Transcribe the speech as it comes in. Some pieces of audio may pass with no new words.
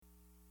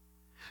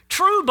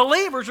true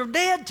believers are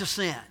dead to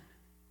sin.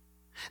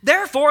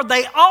 Therefore,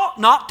 they ought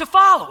not to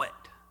follow it.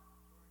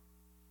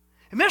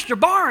 And Mr.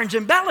 Barnes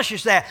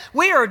embellishes that.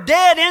 We are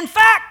dead in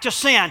fact to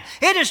sin.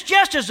 It is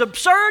just as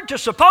absurd to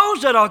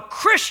suppose that a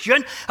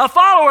Christian, a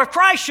follower of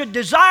Christ, should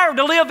desire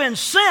to live in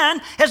sin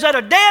as that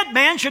a dead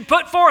man should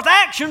put forth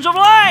actions of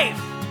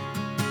life.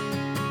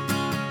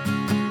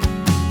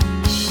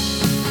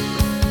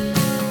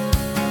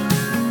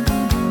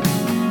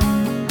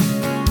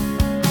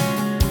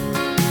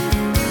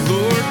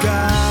 Lord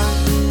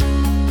God,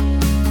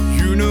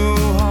 you know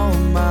all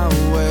my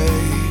ways.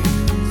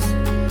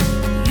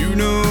 You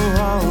know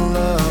all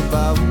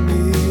about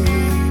me,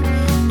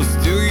 but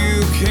still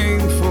you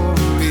came for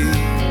me.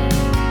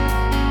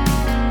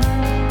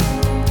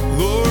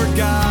 Lord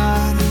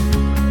God,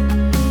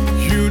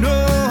 you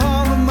know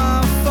all of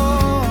my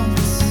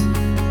faults.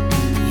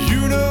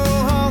 You know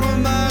all of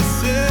my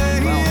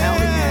sins. Well,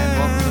 howdy and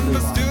welcome to New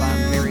but Life. still I'm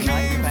you Gary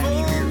Knight, came pastor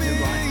here for at New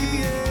me. Life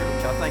Community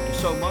Church. I thank you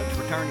so much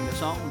for turning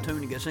us on,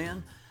 tuning us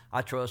in.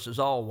 I trust, as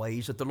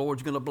always, that the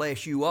Lord's going to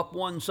bless you up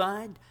one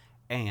side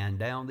and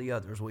down the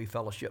other as we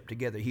fellowship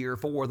together here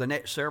for the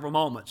next several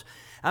moments.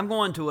 I'm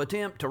going to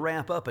attempt to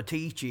wrap up a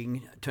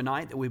teaching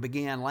tonight that we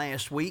began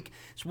last week.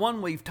 It's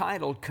one we've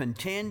titled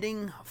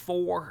Contending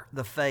for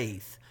the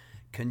Faith.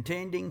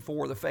 Contending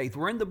for the Faith.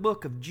 We're in the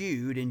book of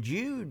Jude, and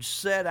Jude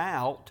set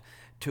out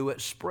to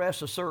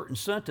express a certain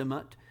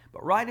sentiment,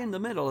 but right in the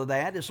middle of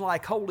that, it's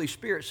like Holy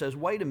Spirit says,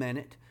 wait a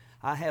minute,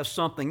 I have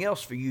something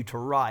else for you to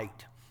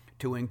write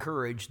to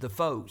encourage the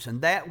folks.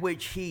 And that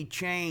which he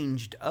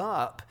changed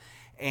up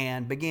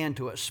and began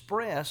to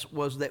express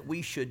was that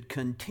we should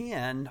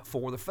contend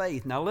for the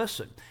faith. Now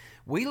listen,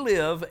 we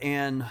live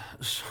in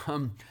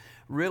some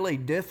really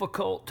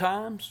difficult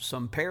times,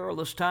 some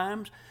perilous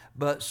times,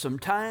 but some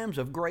times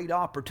of great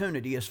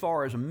opportunity as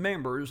far as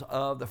members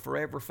of the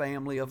forever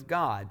family of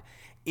God.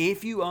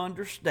 If you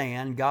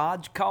understand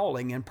God's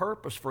calling and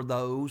purpose for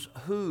those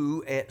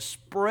who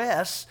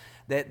express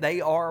that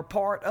they are a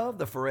part of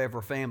the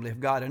forever family of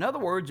God. In other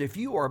words, if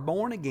you are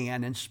born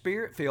again and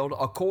Spirit-filled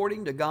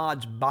according to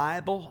God's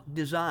Bible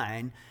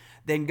design,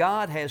 then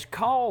God has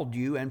called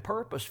you and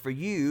purposed for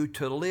you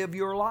to live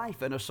your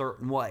life in a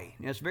certain way.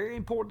 And it's very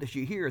important that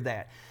you hear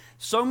that.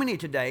 So many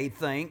today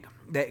think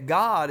that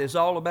God is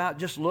all about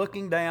just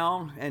looking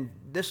down, and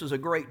this is a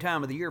great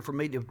time of the year for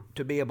me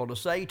to be able to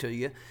say to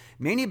you,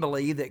 many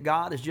believe that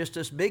God is just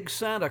this big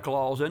Santa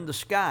Claus in the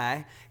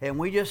sky, and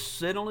we just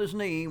sit on his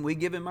knee, and we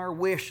give him our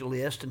wish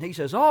list, and he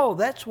says, oh,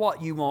 that's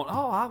what you want.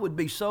 Oh, I would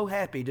be so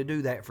happy to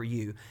do that for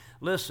you.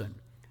 Listen,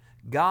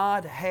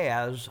 God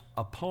has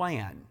a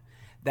plan.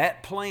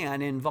 That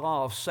plan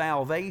involves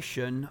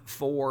salvation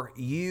for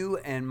you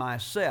and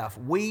myself.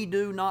 We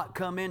do not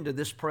come into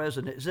this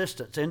present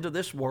existence, into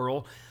this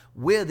world,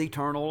 with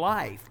eternal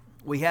life.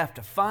 We have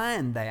to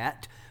find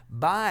that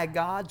by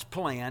God's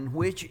plan,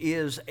 which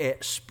is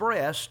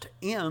expressed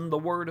in the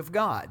Word of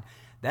God.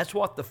 That's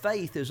what the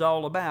faith is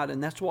all about,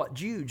 and that's what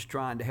Jude's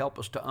trying to help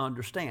us to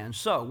understand.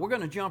 So we're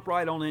going to jump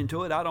right on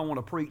into it. I don't want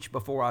to preach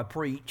before I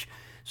preach.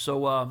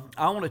 So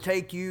I want to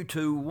take you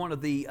to one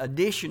of the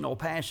additional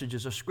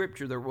passages of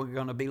Scripture that we're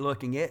going to be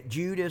looking at.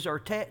 Jude is our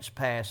text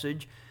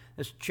passage.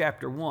 That's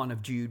chapter 1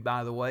 of Jude,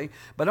 by the way.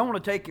 But I want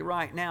to take you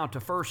right now to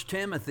 1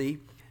 Timothy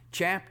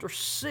chapter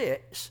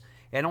 6,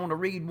 and I want to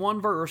read one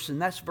verse, and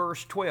that's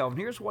verse 12.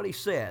 And here's what he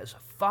says: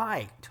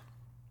 fight.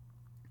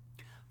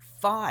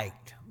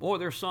 Fight. Boy,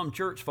 there's some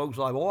church folks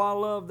like, oh, I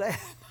love that.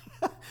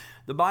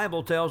 The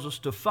Bible tells us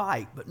to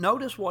fight. But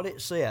notice what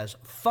it says: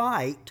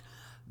 fight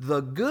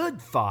the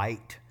good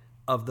fight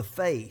of the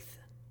faith.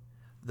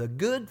 The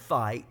good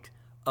fight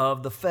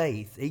of the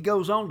faith. He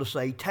goes on to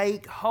say,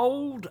 take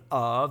hold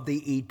of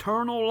the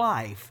eternal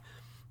life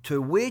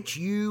to which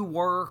you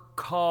were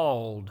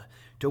called.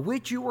 To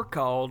which you were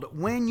called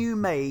when you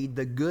made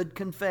the good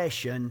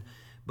confession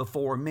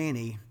before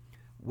many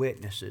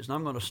witnesses. And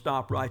I'm going to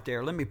stop right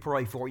there. Let me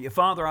pray for you.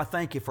 Father, I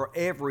thank you for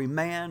every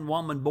man,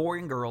 woman, boy,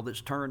 and girl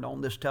that's turned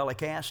on this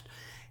telecast.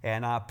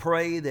 And I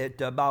pray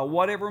that by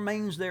whatever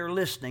means they're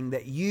listening,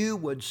 that you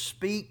would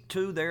speak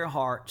to their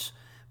hearts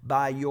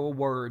by your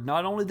word.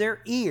 Not only their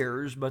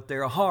ears, but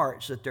their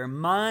hearts, that their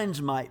minds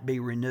might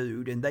be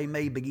renewed and they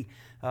may be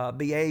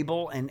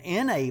able and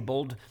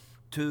enabled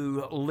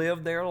to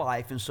live their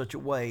life in such a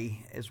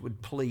way as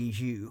would please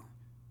you.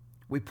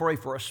 We pray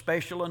for a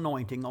special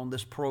anointing on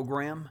this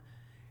program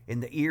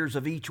in the ears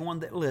of each one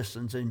that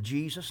listens. In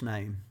Jesus'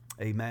 name,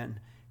 amen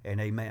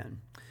and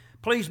amen.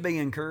 Please be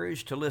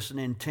encouraged to listen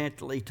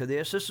intently to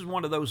this. This is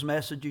one of those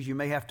messages you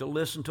may have to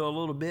listen to a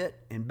little bit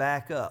and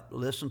back up.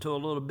 Listen to a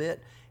little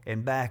bit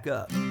and back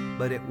up.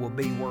 But it will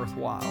be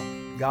worthwhile.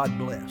 God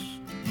bless.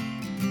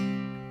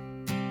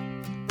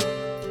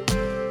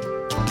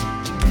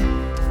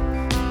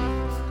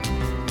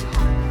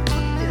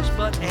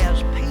 But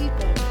as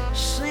people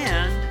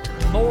sinned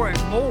more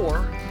and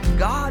more,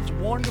 God's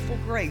wonderful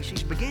grace,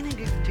 he's beginning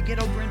to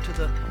get over into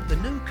the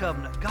new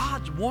covenant.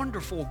 God's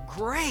wonderful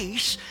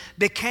grace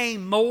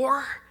became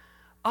more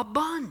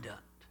abundant.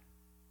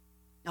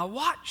 Now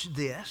watch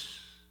this.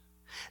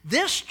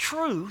 This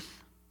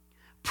truth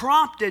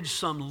prompted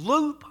some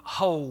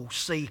loophole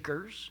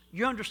seekers.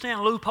 You understand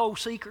loophole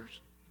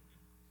seekers?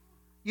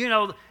 You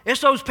know,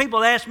 it's those people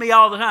that ask me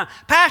all the time,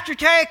 Pastor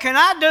Terry, can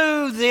I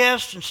do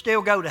this and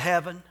still go to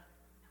heaven?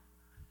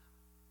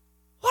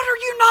 What are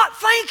you not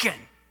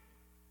thinking?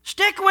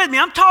 Stick with me.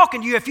 I'm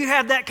talking to you if you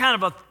have that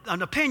kind of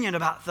an opinion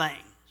about things.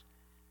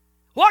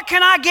 What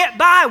can I get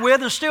by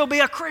with and still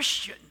be a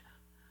Christian?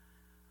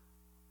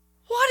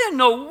 What in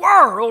the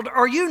world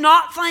are you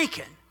not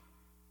thinking?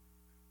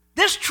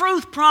 This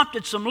truth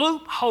prompted some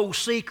loophole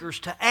seekers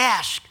to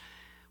ask,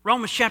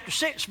 Romans chapter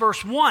 6,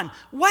 verse 1,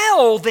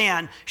 well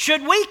then,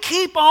 should we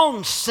keep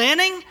on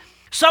sinning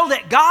so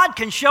that God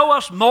can show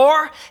us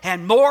more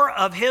and more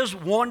of His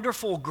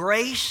wonderful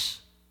grace?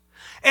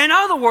 In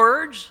other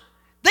words,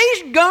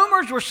 these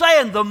goomers were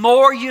saying the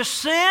more you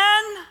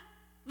sin,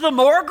 the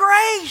more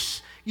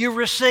grace you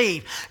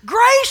receive.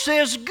 Grace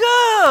is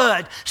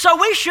good, so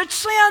we should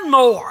sin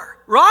more,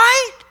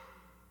 right?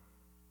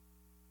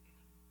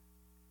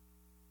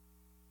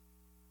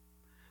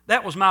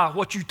 That was my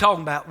what you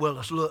talking about,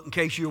 Willis, look, in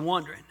case you're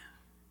wondering.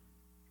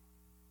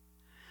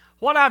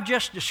 What I've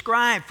just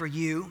described for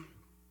you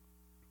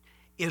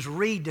is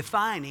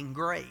redefining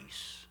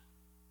grace.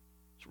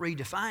 It's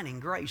redefining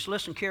grace.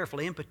 Listen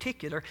carefully. In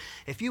particular,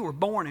 if you were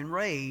born and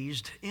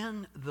raised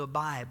in the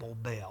Bible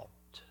Belt.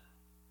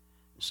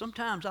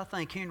 Sometimes I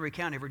think Henry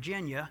County,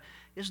 Virginia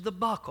is the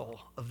buckle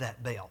of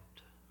that belt.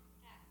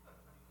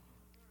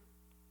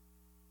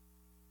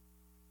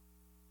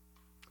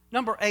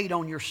 Number 8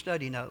 on your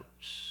study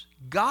notes.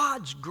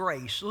 God's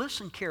grace.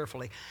 Listen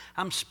carefully.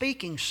 I'm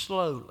speaking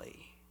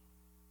slowly.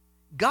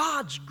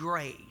 God's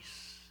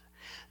grace,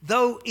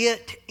 though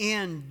it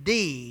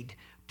indeed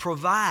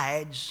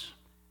provides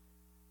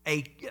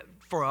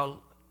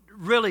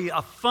really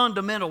a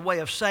fundamental way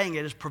of saying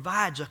it is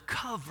provides a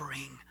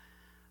covering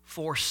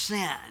for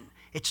sin.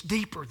 It's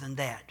deeper than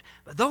that.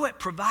 But though it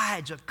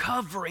provides a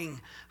covering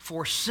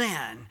for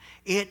sin,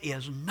 it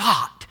is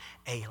not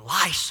a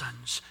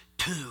license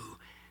to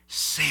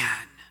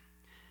sin.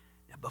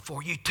 Now,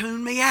 before you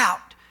tune me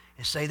out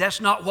and say, that's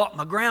not what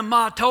my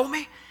grandma told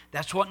me,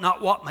 that's not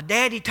what my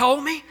daddy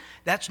told me,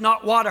 that's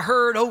not what I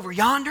heard over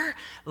yonder,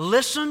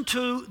 listen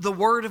to the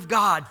Word of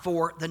God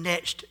for the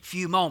next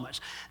few moments.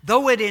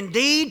 Though it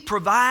indeed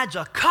provides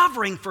a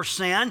covering for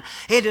sin,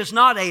 it is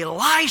not a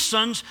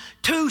license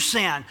to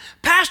sin.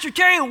 Pastor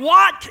Terry,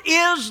 what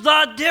is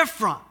the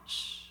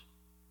difference?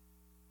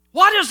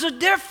 What is the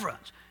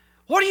difference?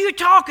 What are you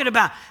talking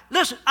about?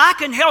 Listen, I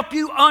can help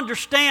you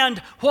understand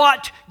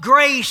what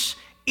grace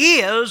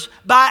is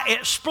by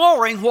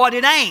exploring what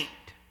it ain't.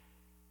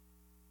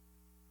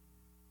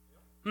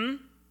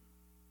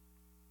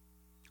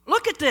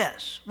 Look at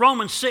this,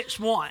 Romans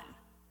 6:1.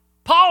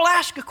 Paul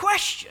asked a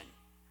question.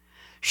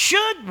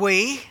 Should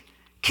we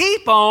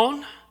keep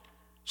on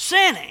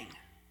sinning?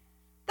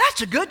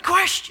 That's a good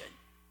question.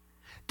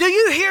 Do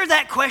you hear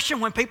that question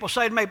when people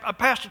say to me,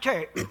 Pastor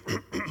Terry,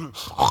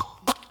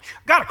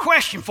 got a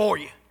question for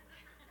you.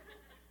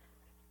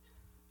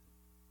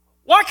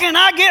 What can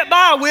I get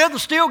by with and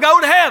still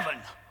go to heaven?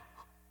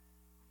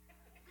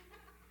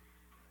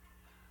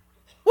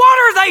 What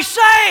are they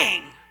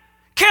saying?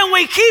 Can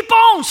we keep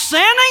on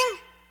sinning?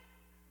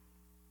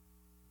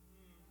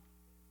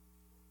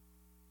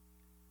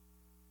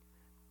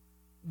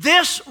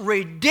 This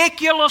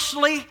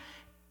ridiculously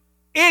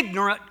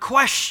ignorant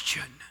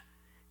question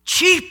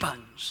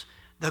cheapens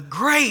the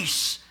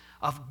grace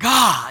of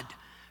God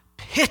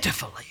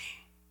pitifully.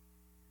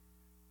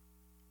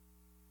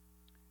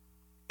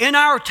 In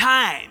our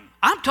time,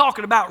 I'm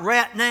talking about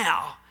right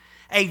now,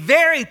 a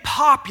very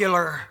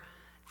popular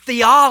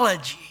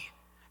theology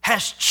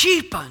has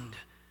cheapened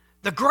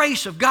the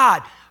grace of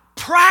God,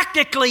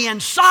 practically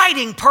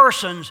inciting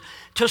persons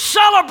to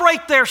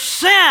celebrate their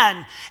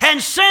sin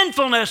and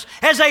sinfulness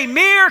as a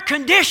mere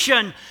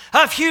condition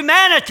of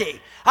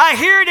humanity. I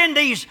hear it in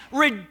these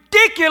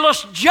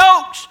ridiculous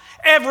jokes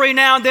every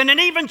now and then, and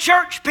even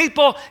church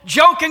people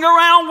joking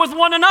around with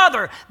one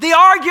another. The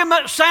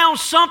argument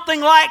sounds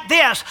something like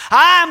this.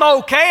 I'm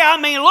okay.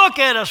 I mean, look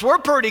at us. We're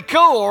pretty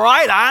cool,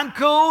 right? I'm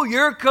cool.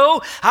 You're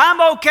cool.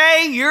 I'm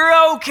okay.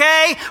 You're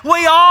okay.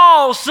 We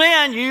all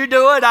sin. You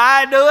do it.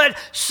 I do it.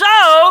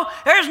 So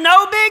there's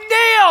no big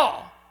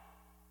deal.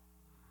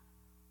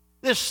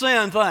 This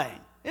sin thing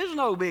is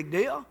no big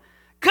deal.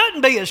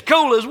 Couldn't be as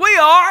cool as we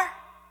are.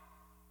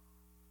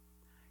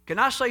 Can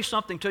I say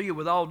something to you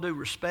with all due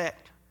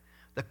respect?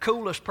 The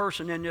coolest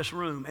person in this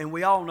room, and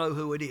we all know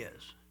who it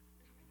is.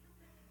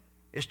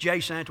 It's Jay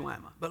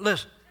Santuama. But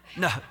listen,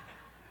 no.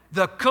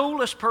 The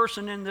coolest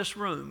person in this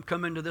room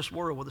come into this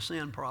world with a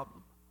sin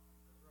problem.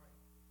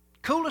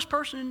 Coolest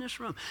person in this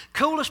room.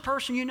 Coolest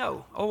person you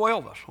know. Oh,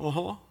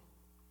 Elvis.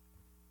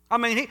 I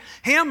mean,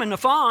 him and the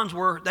Fonz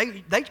were,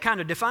 they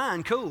kind of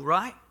define cool,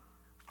 right?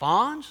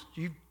 Fonz?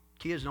 You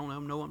kids don't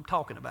even know what I'm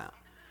talking about.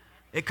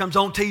 It comes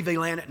on TV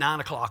land at 9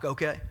 o'clock,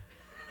 okay?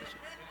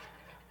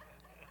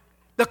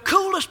 The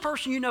coolest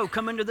person you know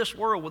come into this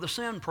world with a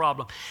sin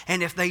problem.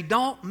 And if they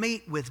don't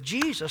meet with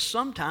Jesus,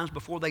 sometimes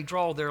before they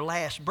draw their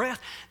last breath,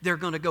 they're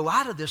going to go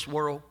out of this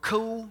world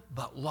cool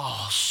but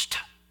lost.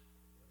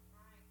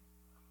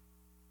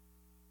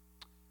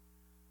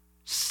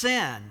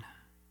 Sin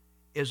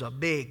is a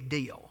big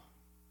deal.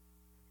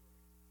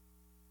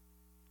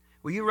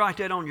 Will you write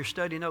that on your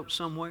study notes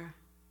somewhere?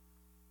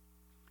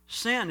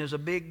 Sin is a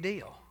big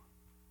deal.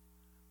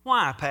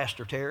 Why,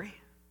 Pastor Terry?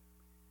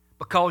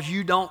 Because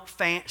you don't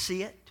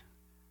fancy it?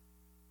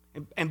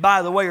 And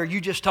by the way, are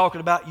you just talking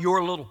about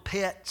your little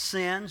pet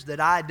sins that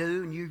I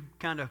do and you've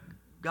kind of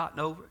gotten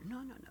over? No.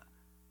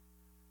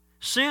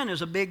 Sin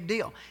is a big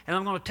deal. And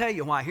I'm going to tell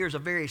you why. Here's a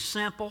very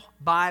simple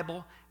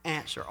Bible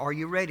answer. Are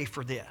you ready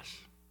for this?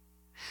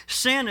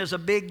 Sin is a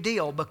big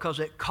deal because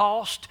it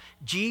cost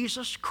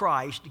Jesus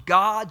Christ,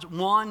 God's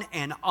one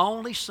and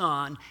only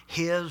Son,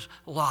 His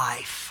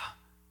life.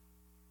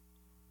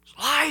 His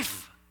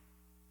life.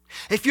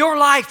 If your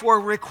life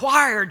were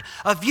required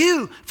of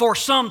you for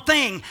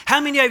something, how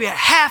many of you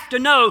have to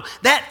know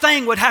that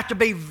thing would have to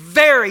be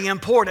very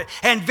important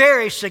and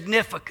very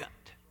significant?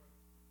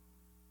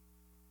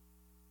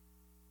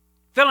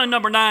 Fill in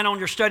number 9 on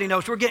your study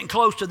notes. We're getting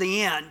close to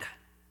the end.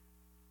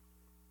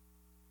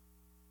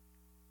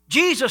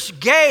 Jesus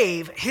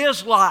gave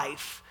His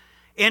life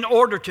in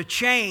order to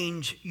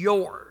change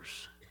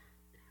yours.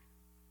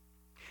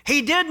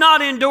 He did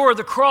not endure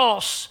the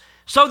cross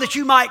so that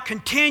you might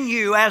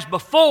continue as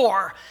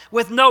before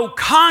with no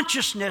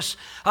consciousness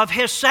of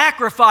His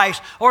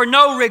sacrifice or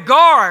no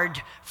regard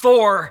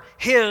for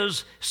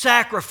His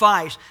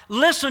sacrifice.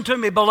 Listen to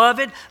me,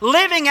 beloved.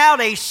 Living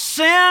out a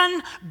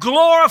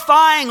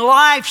sin-glorifying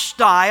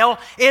lifestyle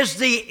is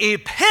the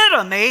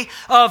epitome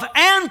of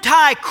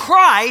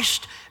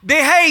anti-Christ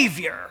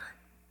behavior.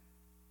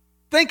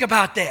 Think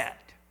about that.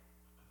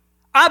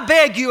 I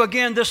beg you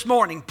again this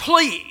morning,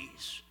 please,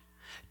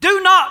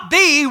 do not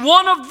be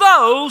one of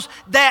those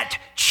that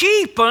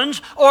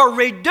cheapens or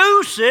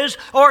reduces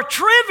or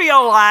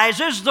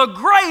trivializes the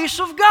grace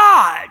of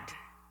God.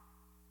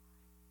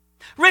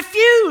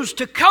 Refuse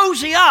to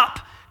cozy up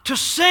to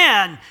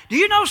sin. Do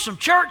you know some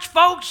church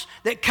folks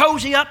that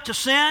cozy up to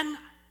sin?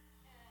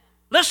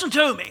 Listen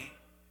to me.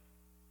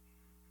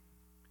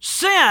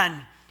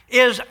 Sin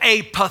is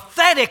a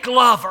pathetic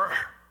lover.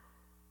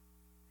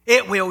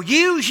 It will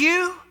use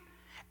you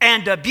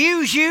and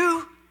abuse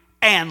you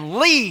and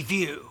leave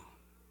you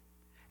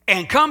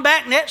and come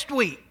back next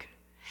week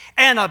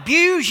and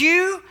abuse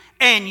you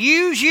and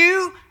use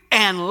you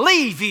and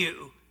leave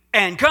you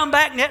and come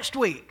back next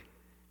week.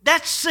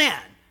 That's sin.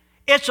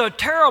 It's a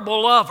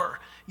terrible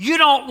lover. You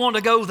don't want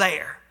to go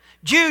there.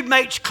 Jude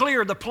makes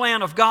clear the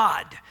plan of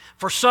God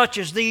for such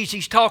as these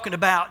he's talking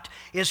about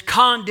is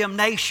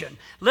condemnation.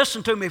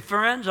 Listen to me,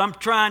 friends. I'm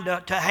trying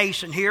to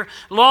hasten here.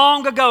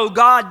 Long ago,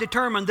 God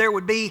determined there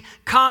would be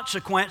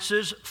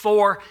consequences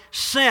for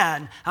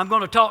sin. I'm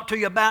going to talk to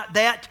you about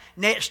that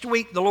next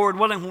week, the Lord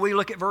willing, when we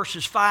look at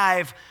verses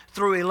 5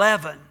 through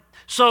 11.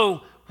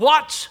 So,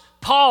 what's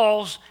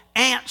Paul's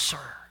answer?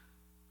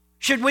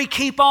 Should we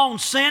keep on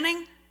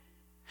sinning?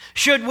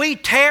 Should we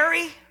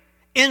tarry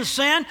in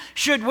sin?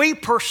 Should we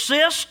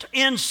persist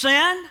in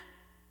sin?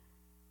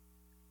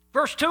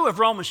 Verse 2 of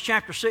Romans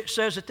chapter 6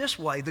 says it this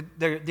way.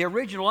 The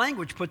original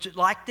language puts it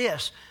like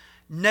this.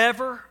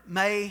 Never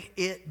may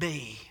it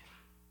be.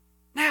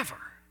 Never.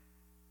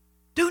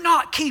 Do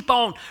not keep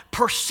on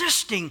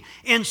persisting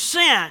in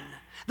sin.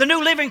 The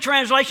New Living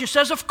Translation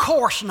says, of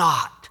course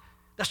not.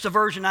 That's the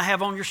version I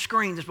have on your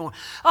screen this morning.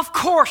 Of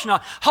course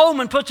not.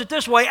 Holman puts it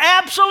this way.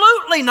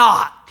 Absolutely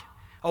not.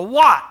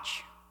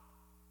 Watch.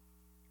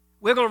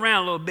 Wiggle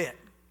around a little bit.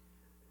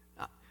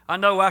 I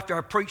know after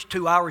I preach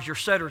 2 hours, your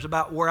setter's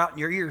about wore out and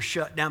your ears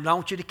shut down, but I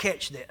want you to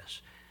catch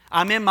this.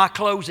 I'm in my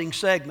closing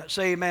segment.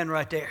 Say amen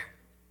right there.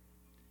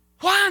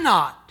 Why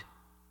not?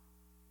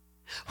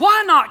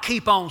 Why not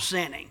keep on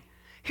sinning?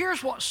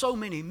 Here's what so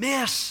many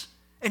miss,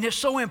 and it's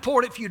so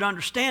important for you to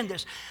understand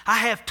this. I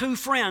have 2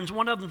 friends.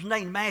 One of them's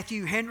named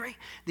Matthew Henry.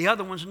 The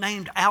other one's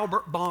named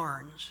Albert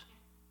Barnes.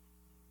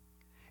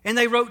 And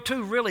they wrote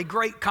 2 really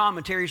great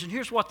commentaries. And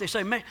here's what they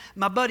say.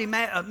 My buddy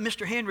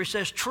Mr. Henry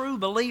says, true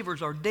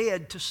believers are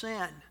dead to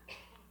sin.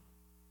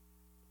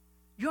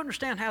 You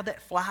understand how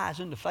that flies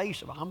in the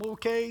face of, I'm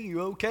okay, you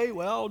okay,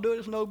 well, I'll do it,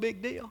 it's no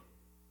big deal.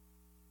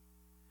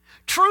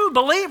 True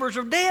believers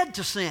are dead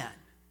to sin.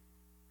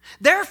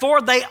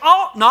 Therefore, they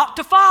ought not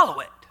to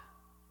follow it.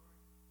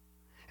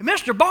 And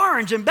Mr.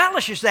 Barnes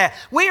embellishes that.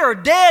 We are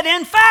dead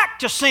in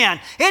fact to sin.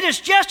 It is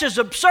just as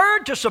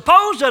absurd to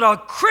suppose that a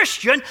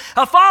Christian,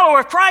 a follower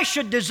of Christ,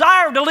 should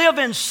desire to live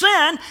in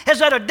sin as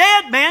that a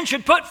dead man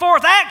should put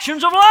forth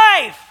actions of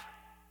life.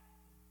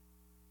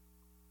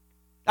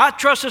 I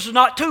trust this is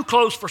not too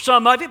close for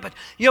some of you, but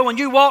when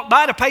you walk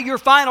by to pay your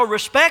final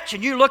respects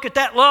and you look at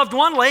that loved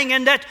one laying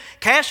in that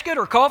casket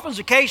or coffin, as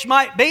the case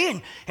might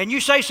be, and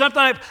you say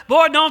something like,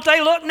 boy, don't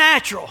they look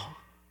natural?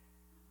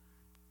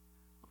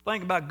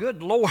 Think about,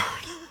 good Lord,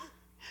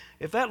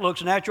 if that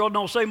looks natural,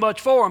 don't say much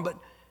for them. But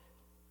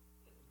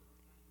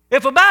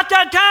if about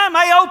that time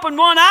they open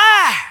one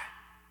eye,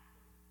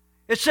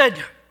 It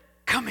said,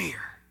 come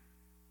here.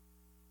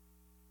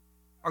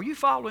 Are you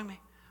following me?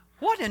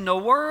 What in the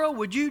world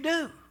would you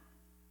do?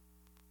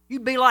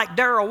 You'd be like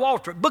Darrell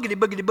Waltrip, boogity,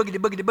 boogity, boogity,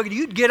 boogity, boogity.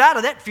 You'd get out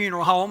of that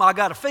funeral home, I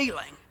got a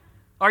feeling.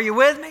 Are you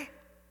with me?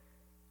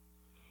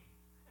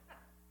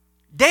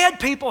 Dead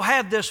people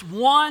have this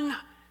one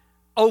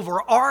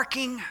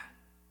overarching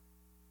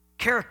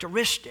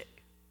characteristic.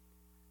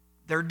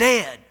 They're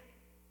dead.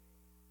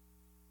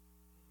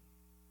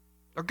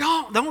 They're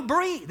gone. They don't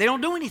breathe. They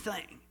don't do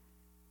anything.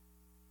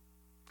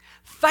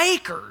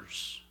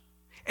 Fakers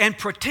and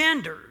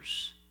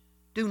pretenders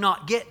do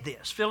not get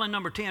this. Fill in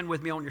number 10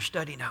 with me on your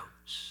study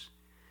notes.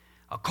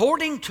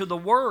 According to the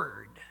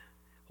Word,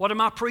 what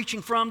am I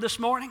preaching from this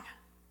morning?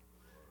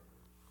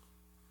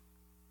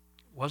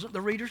 Wasn't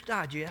the Reader's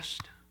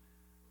Digest.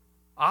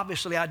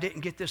 Obviously, I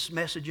didn't get this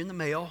message in the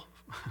mail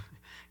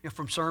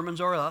from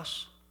Sermons or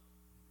Us.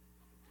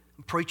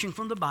 I'm preaching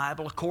from the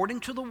Bible.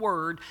 According to the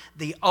Word,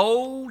 the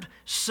old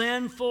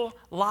sinful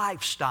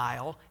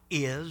lifestyle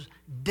is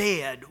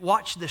dead.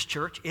 Watch this,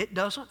 church. It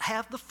doesn't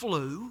have the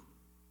flu.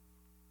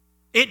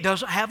 It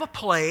doesn't have a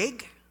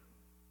plague.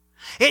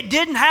 It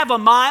didn't have a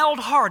mild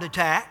heart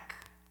attack.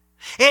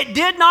 It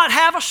did not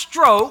have a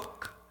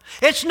stroke.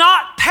 It's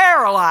not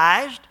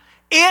paralyzed.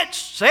 It's,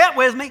 say it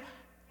with me,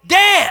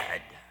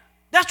 dead.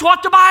 That's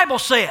what the Bible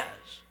says.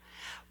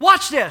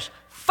 Watch this.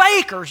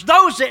 Fakers,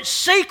 those that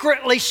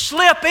secretly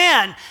slip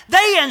in,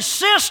 they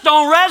insist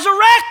on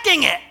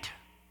resurrecting it.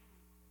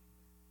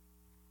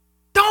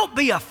 Don't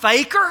be a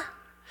faker.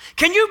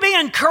 Can you be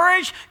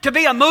encouraged to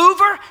be a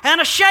mover and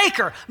a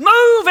shaker?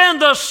 Move in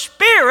the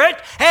Spirit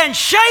and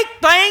shake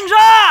things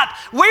up.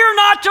 We're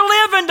not to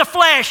live in the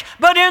flesh,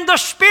 but in the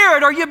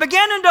Spirit. Are you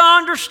beginning to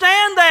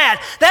understand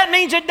that? That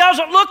means it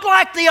doesn't look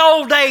like the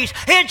old days.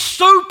 It's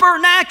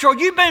supernatural.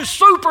 You've been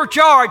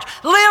supercharged.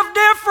 Live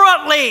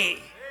differently.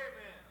 Amen.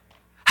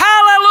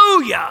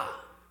 Hallelujah.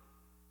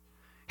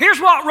 Here's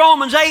what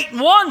Romans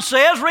 8:1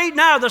 says. Read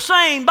now the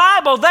same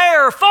Bible.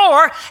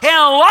 Therefore, in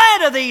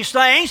light of these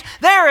things,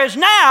 there is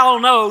now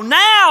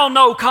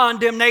no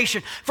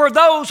condemnation for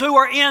those who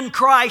are in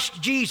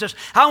Christ Jesus.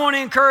 I want to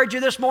encourage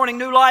you this morning,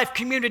 New Life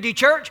Community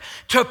Church,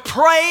 to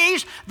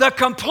praise the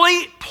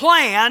complete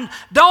plan.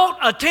 Don't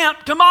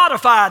attempt to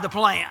modify the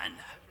plan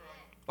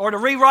or to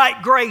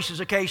rewrite grace, as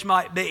the case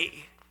might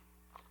be.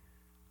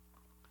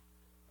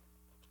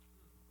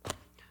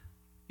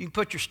 You can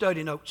put your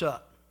study notes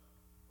up.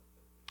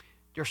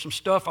 There's some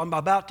stuff I'm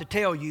about to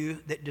tell you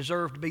that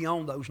deserve to be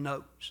on those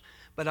notes,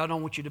 but I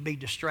don't want you to be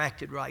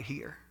distracted right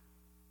here.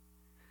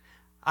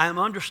 I am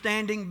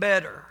understanding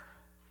better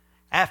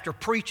after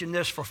preaching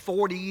this for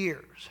 40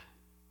 years.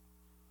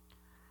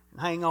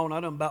 And hang on, I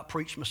done about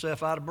preached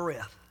myself out of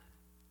breath.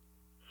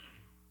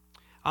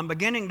 I'm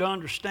beginning to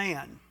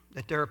understand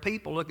that there are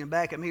people looking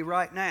back at me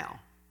right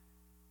now.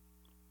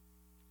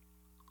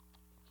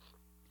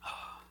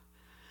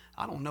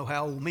 I don't know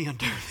how old men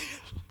do this.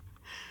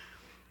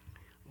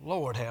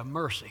 Lord have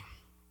mercy.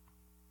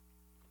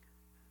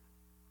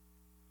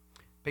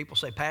 People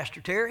say,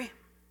 Pastor Terry,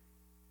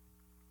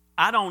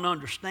 I don't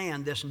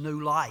understand this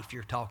new life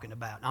you're talking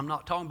about. I'm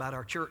not talking about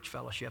our church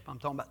fellowship. I'm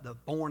talking about the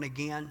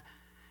born-again,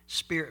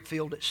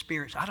 Spirit-filled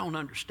experience. I don't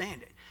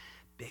understand it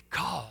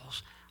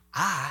because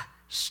I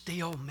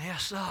still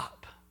mess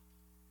up.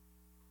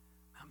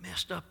 I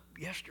messed up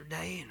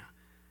yesterday and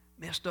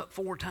I messed up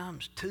 4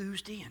 times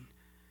Tuesday and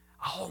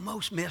I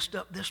almost messed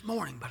up this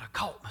morning, but I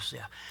caught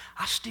myself.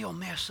 I still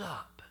mess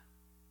up.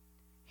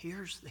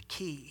 Here's the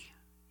key.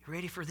 You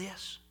ready for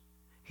this?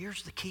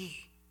 Here's the key.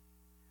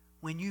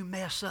 When you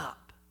mess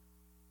up,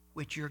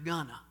 which you're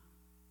gonna,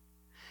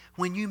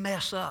 when you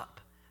mess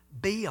up,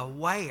 be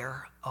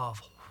aware of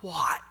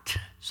what?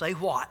 Say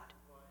what?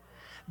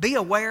 Be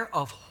aware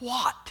of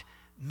what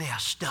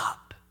messed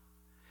up.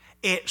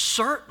 It's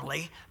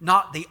certainly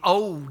not the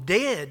old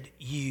dead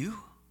you.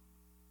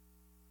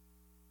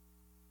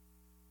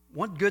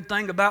 One good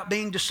thing about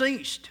being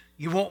deceased,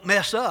 you won't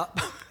mess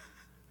up.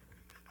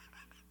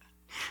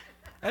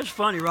 That's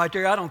funny right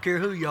there. I don't care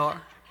who you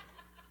are.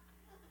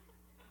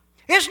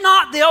 It's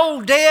not the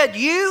old dead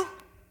you.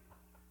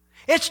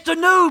 It's the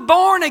new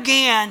born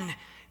again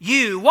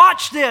you.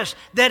 Watch this.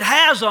 That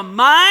has a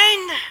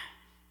mind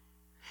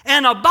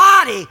and a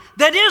body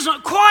that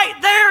isn't quite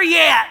there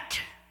yet.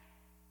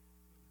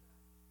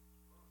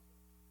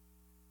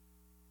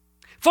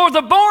 For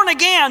the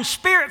born-again,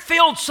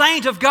 Spirit-filled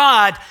saint of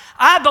God,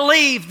 I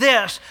believe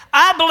this.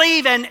 I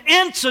believe an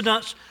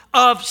incidence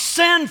of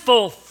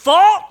sinful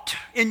thought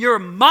in your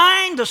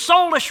mind, the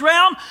soulish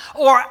realm,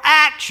 or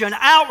action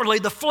outwardly,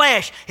 the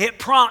flesh. It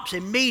prompts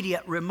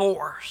immediate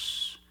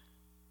remorse.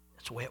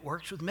 That's the way it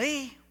works with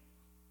me.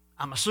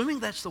 I'm assuming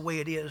that's the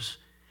way it is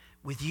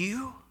with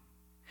you.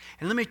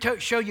 And let me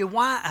show you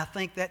why I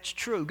think that's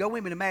true. Go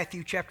with me to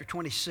Matthew chapter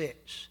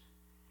 26.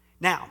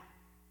 Now,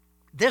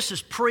 this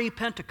is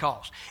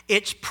pre-Pentecost.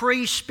 It's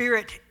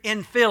pre-Spirit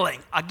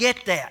infilling. I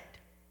get that.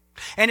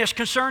 And it's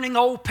concerning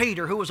old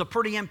Peter, who was a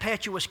pretty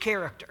impetuous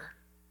character.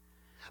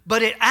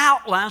 But it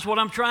outlines what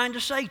I'm trying to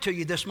say to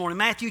you this morning.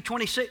 Matthew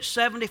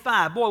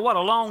 26:75. Boy, what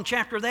a long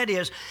chapter that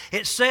is.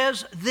 It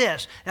says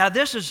this. Now,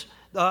 this is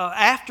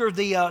after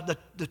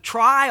the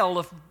trial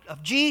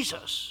of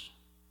Jesus.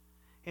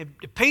 And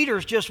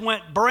Peter's just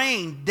went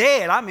brain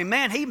dead. I mean,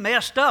 man, he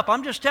messed up.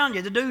 I'm just telling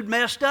you, the dude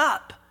messed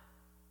up.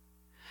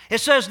 It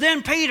says,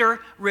 then Peter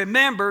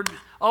remembered,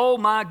 oh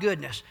my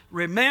goodness,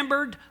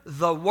 remembered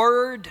the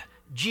word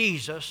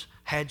Jesus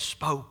had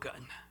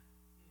spoken.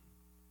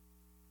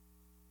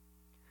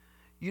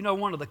 You know,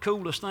 one of the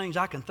coolest things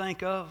I can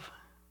think of,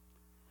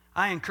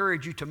 I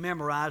encourage you to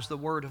memorize the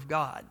Word of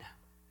God.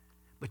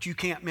 But you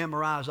can't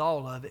memorize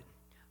all of it.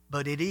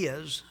 But it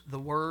is the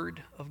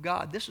Word of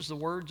God. This is the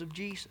words of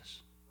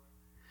Jesus.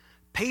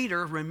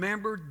 Peter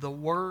remembered the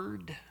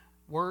words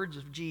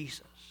of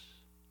Jesus.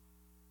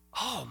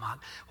 Oh my,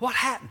 what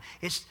happened?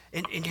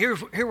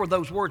 Here were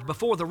those words.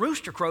 Before the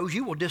rooster crows,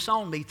 you will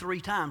disown me 3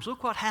 times.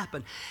 Look what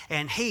happened.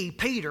 And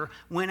Peter,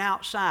 went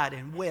outside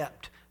and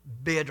wept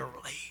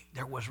bitterly.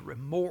 There was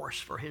remorse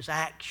for his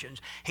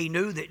actions. He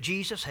knew that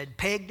Jesus had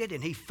pegged it,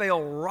 and he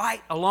fell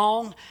right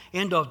along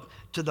into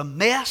the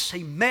mess.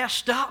 He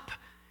messed up,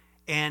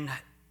 and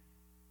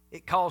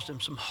it caused him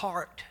some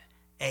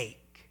heartache.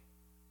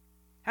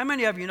 How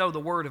many of you know the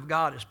Word of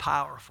God is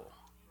powerful?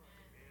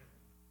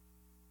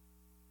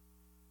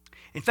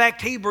 In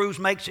fact, Hebrews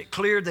makes it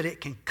clear that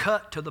it can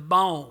cut to the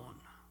bone,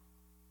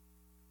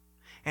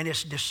 and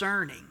it's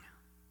discerning.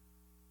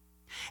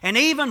 And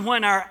even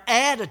when our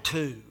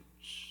attitudes,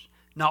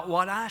 not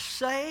what I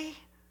say,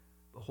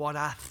 but what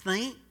I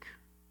think,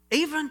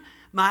 even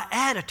my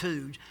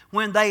attitudes,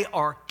 when they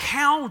are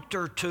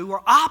counter to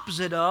or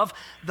opposite of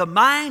the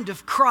mind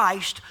of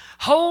Christ,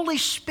 Holy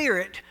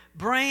Spirit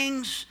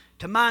brings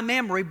to my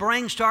memory,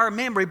 brings to our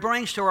memory,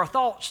 brings to our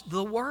thoughts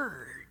the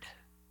Word.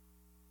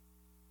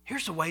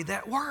 Here's the way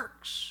that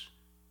works.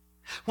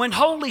 When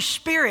Holy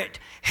Spirit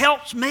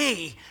helps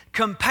me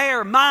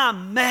compare my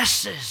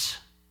messes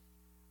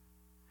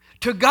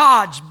to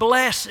God's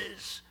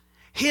blessings,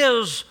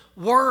 His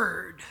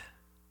Word,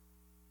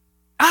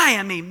 I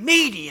am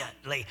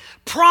immediately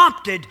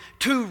prompted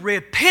to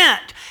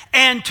repent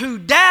and to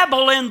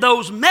dabble in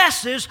those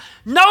messes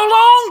no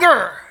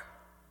longer.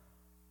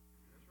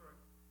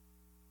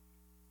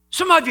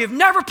 Some of you have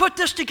never put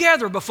this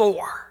together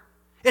before.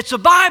 It's a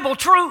Bible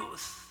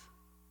truth.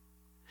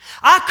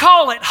 I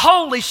call it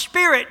Holy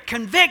Spirit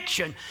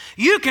conviction.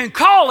 You can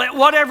call it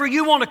whatever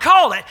you want to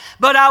call it,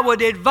 but I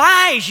would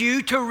advise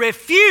you to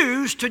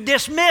refuse to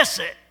dismiss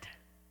it.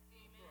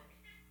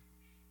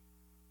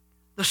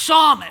 The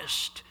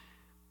psalmist,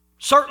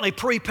 certainly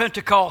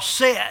pre-Pentecost,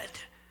 said,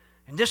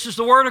 and this is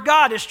the Word of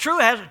God, it's true,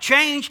 it hasn't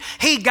changed,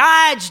 He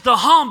guides the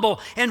humble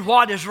in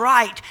what is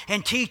right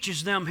and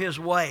teaches them His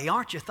way.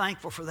 Aren't you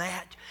thankful for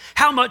that?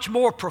 How much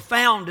more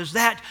profound is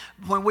that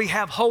when we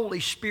have Holy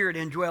Spirit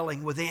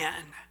indwelling within?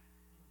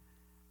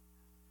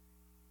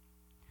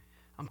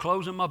 I'm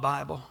closing my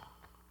Bible.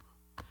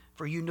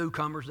 For you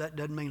newcomers, that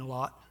doesn't mean a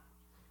lot.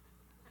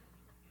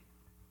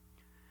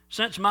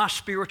 Since my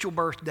spiritual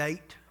birth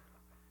date,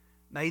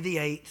 May the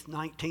 8th,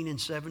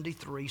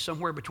 1973,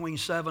 somewhere between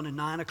 7 and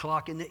 9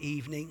 o'clock in the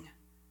evening,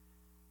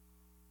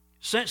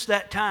 since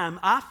that time,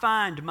 I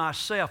find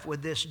myself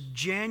with this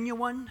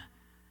genuine,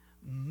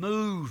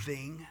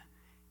 moving,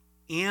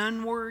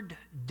 inward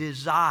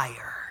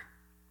desire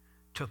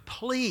to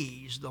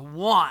please the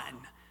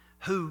one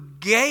who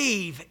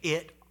gave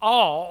it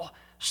all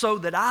so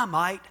that I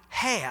might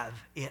have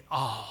it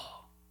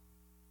all.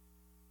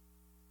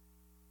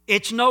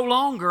 It's no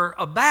longer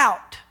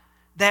about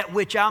that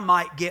which I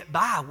might get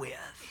by with.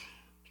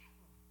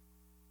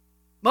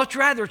 Much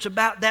rather, it's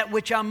about that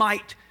which I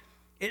might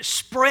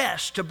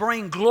express to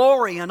bring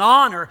glory and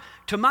honor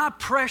to my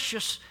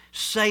precious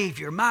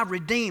Savior, my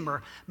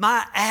Redeemer,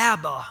 my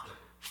Abba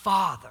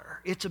Father.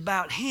 It's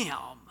about Him.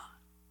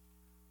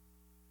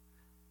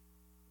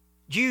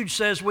 Jude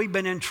says we've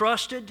been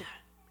entrusted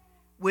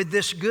with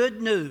this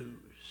good news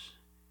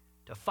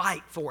to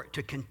fight for it,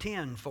 to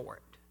contend for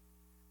it,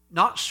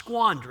 not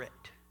squander it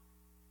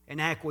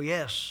and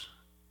acquiesce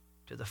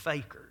to the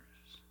fakers.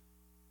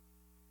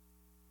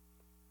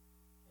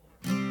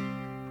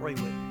 Pray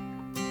with me.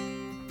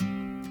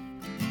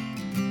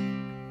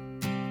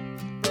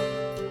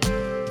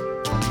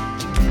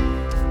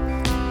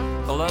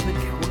 Beloved,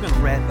 we're going to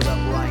wrap it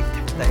up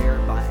right there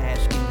by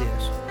asking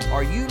this.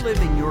 Are you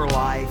living your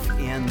life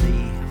in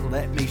the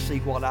let me see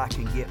what I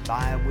can get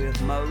by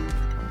with mode?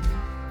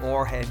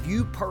 Or have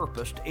you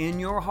purposed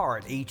in your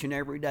heart each and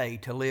every day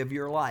to live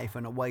your life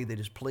in a way that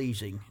is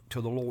pleasing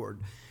to the Lord?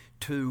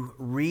 To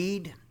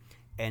read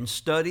and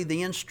study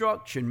the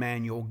instruction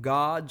manual,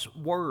 God's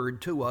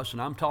Word to us,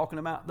 and I'm talking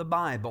about the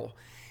Bible,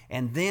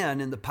 and then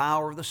in the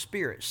power of the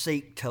Spirit,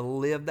 seek to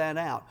live that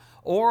out.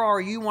 Or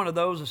are you one of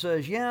those that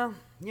says, yeah,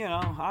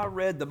 I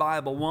read the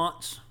Bible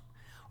once,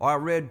 or I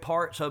read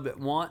parts of it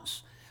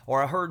once,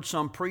 or I heard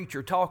some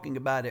preacher talking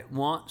about it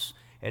once,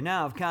 and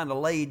now I've kind of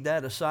laid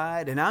that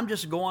aside, and I'm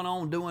just going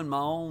on doing my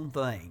own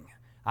thing.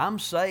 I'm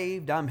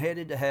saved, I'm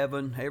headed to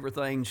heaven,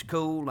 everything's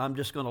cool, I'm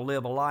just going to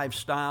live a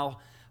lifestyle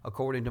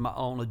according to my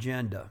own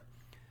agenda.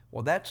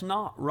 Well, that's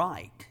not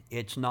right.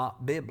 It's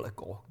not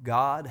biblical.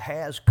 God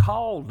has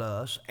called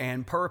us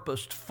and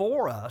purposed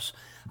for us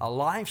a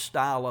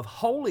lifestyle of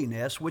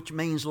holiness, which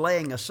means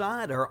laying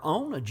aside our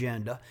own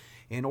agenda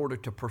in order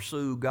to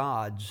pursue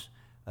God's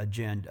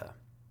agenda.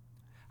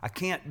 I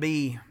can't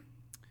be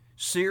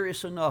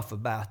serious enough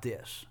about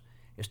this,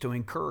 is to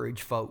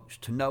encourage folks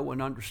to know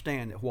and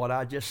understand that what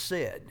I just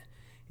said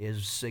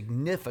is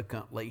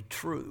significantly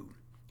true.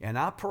 And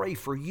I pray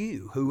for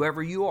you,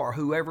 whoever you are,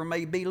 whoever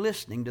may be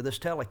listening to this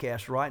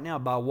telecast right now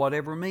by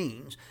whatever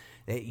means,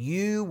 that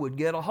you would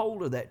get a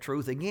hold of that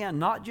truth again,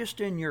 not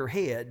just in your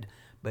head,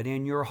 but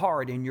in your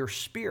heart, in your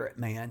spirit,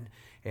 man,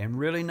 and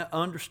really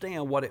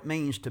understand what it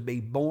means to be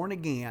born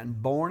again,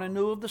 born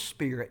anew of the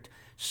Spirit,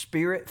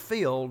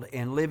 Spirit-filled,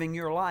 and living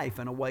your life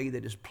in a way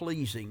that is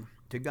pleasing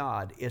to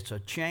God. It's a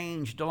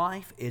changed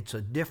life. It's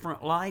a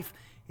different life.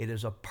 It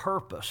is a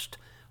purposed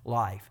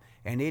life.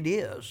 And it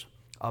is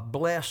a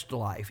blessed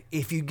life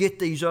if you get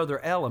these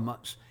other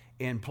elements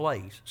in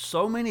place.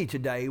 So many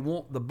today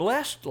want the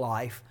blessed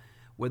life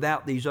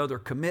without these other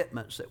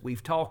commitments that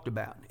we've talked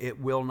about. It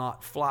will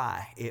not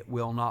fly. It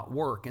will not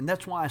work. And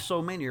that's why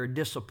so many are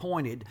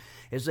disappointed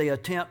as they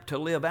attempt to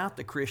live out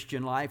the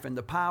Christian life in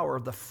the power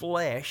of the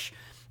flesh,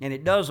 and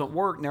it doesn't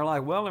work. And they're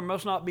like, well, there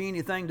must not be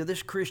anything to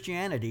this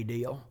Christianity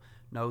deal.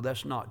 No,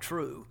 that's not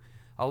true.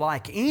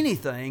 Like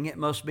anything, it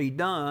must be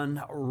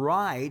done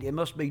right. It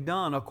must be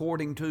done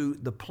according to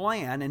the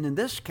plan, and in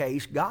this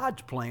case,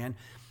 God's plan,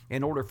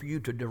 in order for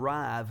you to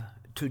derive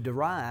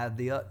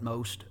the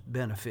utmost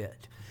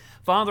benefit.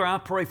 Father, I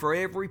pray for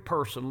every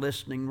person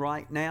listening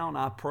right now, and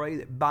I pray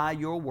that by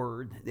your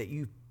word that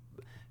you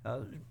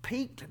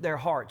piqued their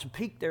hearts,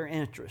 piqued their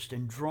interest,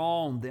 and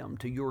drawn them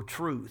to your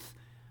truth.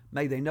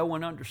 May they know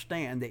and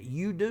understand that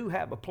you do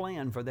have a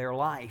plan for their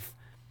life.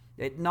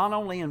 It not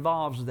only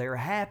involves their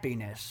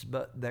happiness,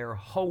 but their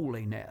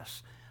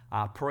holiness.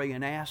 I pray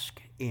and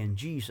ask in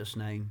Jesus'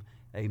 name,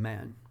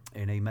 amen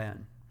and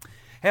amen.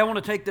 Hey, I want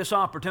to take this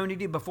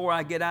opportunity before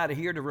I get out of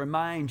here to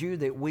remind you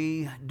that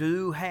we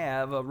do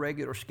have a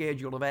regular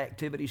schedule of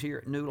activities here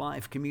at New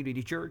Life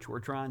Community Church. We're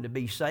trying to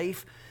be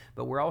safe,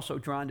 but we're also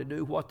trying to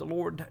do what the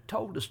Lord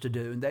told us to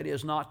do, and that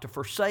is not to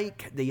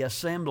forsake the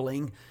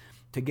assembling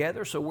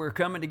together. So we're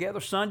coming together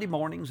Sunday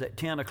mornings at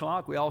 10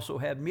 o'clock. We also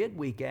have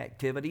midweek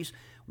activities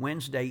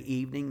Wednesday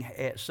evening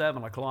at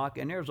 7 o'clock.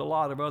 And there's a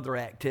lot of other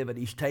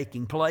activities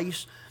taking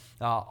place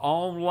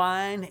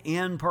online,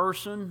 in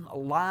person,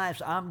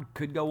 lives. I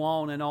could go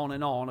on and on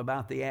and on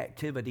about the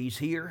activities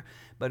here,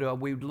 but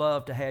we'd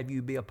love to have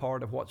you be a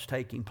part of what's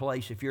taking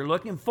place. If you're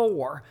looking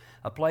for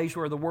a place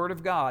where the Word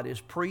of God is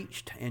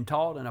preached and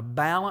taught in a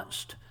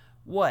balanced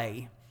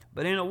way,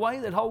 but in a way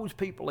that holds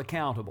people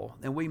accountable,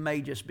 then we may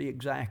just be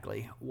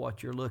exactly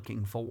what you're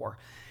looking for.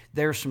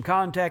 There's some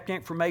contact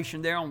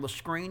information there on the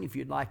screen if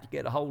you'd like to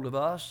get a hold of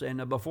us.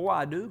 And before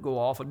I do go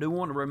off, I do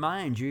want to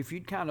remind you, if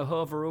you'd kind of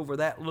hover over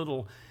that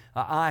little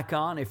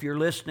icon, if you're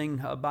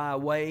listening by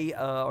way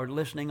or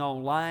listening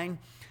online,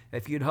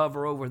 if you'd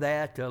hover over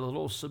that, a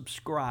little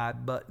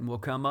subscribe button will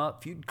come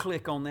up. If you'd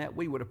click on that,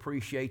 we would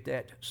appreciate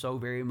that so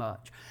very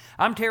much.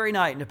 I'm Terry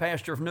Knighton, the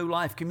pastor of New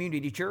Life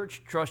Community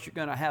Church. Trust you're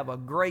going to have a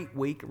great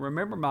week.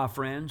 Remember, my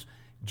friends,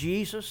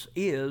 Jesus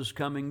is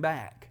coming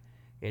back.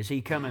 Is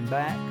he coming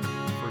back?